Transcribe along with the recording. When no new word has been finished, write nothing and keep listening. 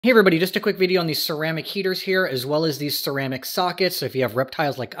Hey everybody, just a quick video on these ceramic heaters here, as well as these ceramic sockets. So if you have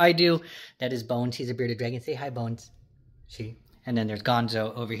reptiles like I do, that is Bones. He's a bearded dragon. Say hi, Bones. See? And then there's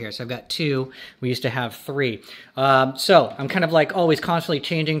Gonzo over here. So I've got two. We used to have three. So I'm kind of like always constantly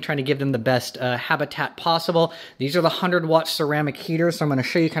changing, trying to give them the best habitat possible. These are the 100-watt ceramic heaters. So I'm going to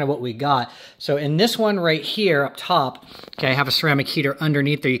show you kind of what we got. So in this one right here up top, okay, I have a ceramic heater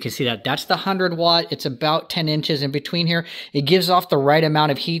underneath there. You can see that. That's the 100-watt. It's about 10 inches in between here. It gives off the right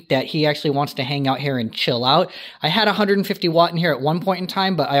amount of heat that he actually wants to hang out here and chill out. I had 150-watt in here at one point in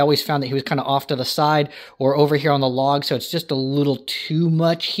time, but I always found that he was kind of off to the side or over here on the log. So it's just a little too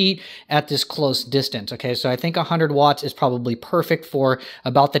much heat at this close distance. Okay, so I think 100 watts is probably perfect for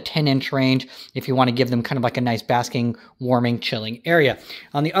about the 10-inch range if you want to give them kind of like a nice basking, warming, chilling area.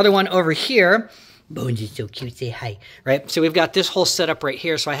 On the other one over here, Bones is so cute, say hi, right? So we've got this whole setup right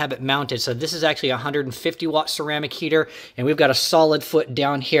here, so I have it mounted. So this is actually a 150-watt ceramic heater, and we've got a solid foot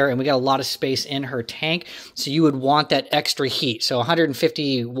down here, and we got a lot of space in her tank, so you would want that extra heat. So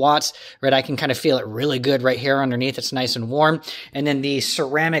 150 watts, right, I can kind of feel it really good right here underneath. It's nice and warm. And then the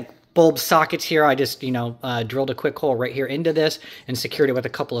ceramic bulb sockets here, I just, drilled a quick hole right here into this and secured it with a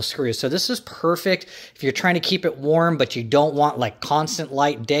couple of screws. So this is perfect if you're trying to keep it warm, but you don't want like constant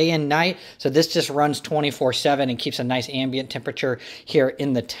light day and night. So this just runs 24/7 and keeps a nice ambient temperature here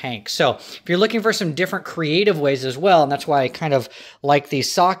in the tank. So if you're looking for some different creative ways as well, and that's why I kind of like these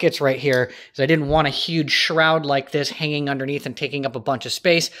sockets right here, is I didn't want a huge shroud like this hanging underneath and taking up a bunch of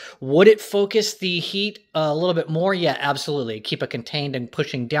space. Would it focus the heat a little bit more? Yeah, absolutely. Keep it contained and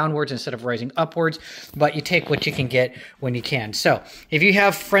pushing downwards instead of rising upwards, but you take what you can get when you can. So if you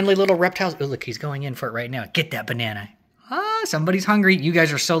have friendly little reptiles, oh look, he's going in for it right now. Get that banana. Ah, somebody's hungry. You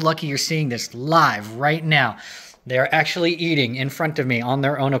guys are so lucky you're seeing this live right now. They're actually eating in front of me on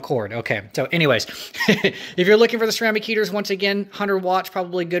their own accord. Okay, so anyways, if you're looking for the ceramic heaters, once again, 100 watts,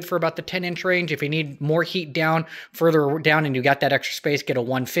 probably good for about the 10-inch range. If you need more heat down, further down, and you got that extra space, get a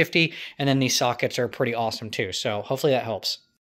 150, and then these sockets are pretty awesome too. So hopefully that helps.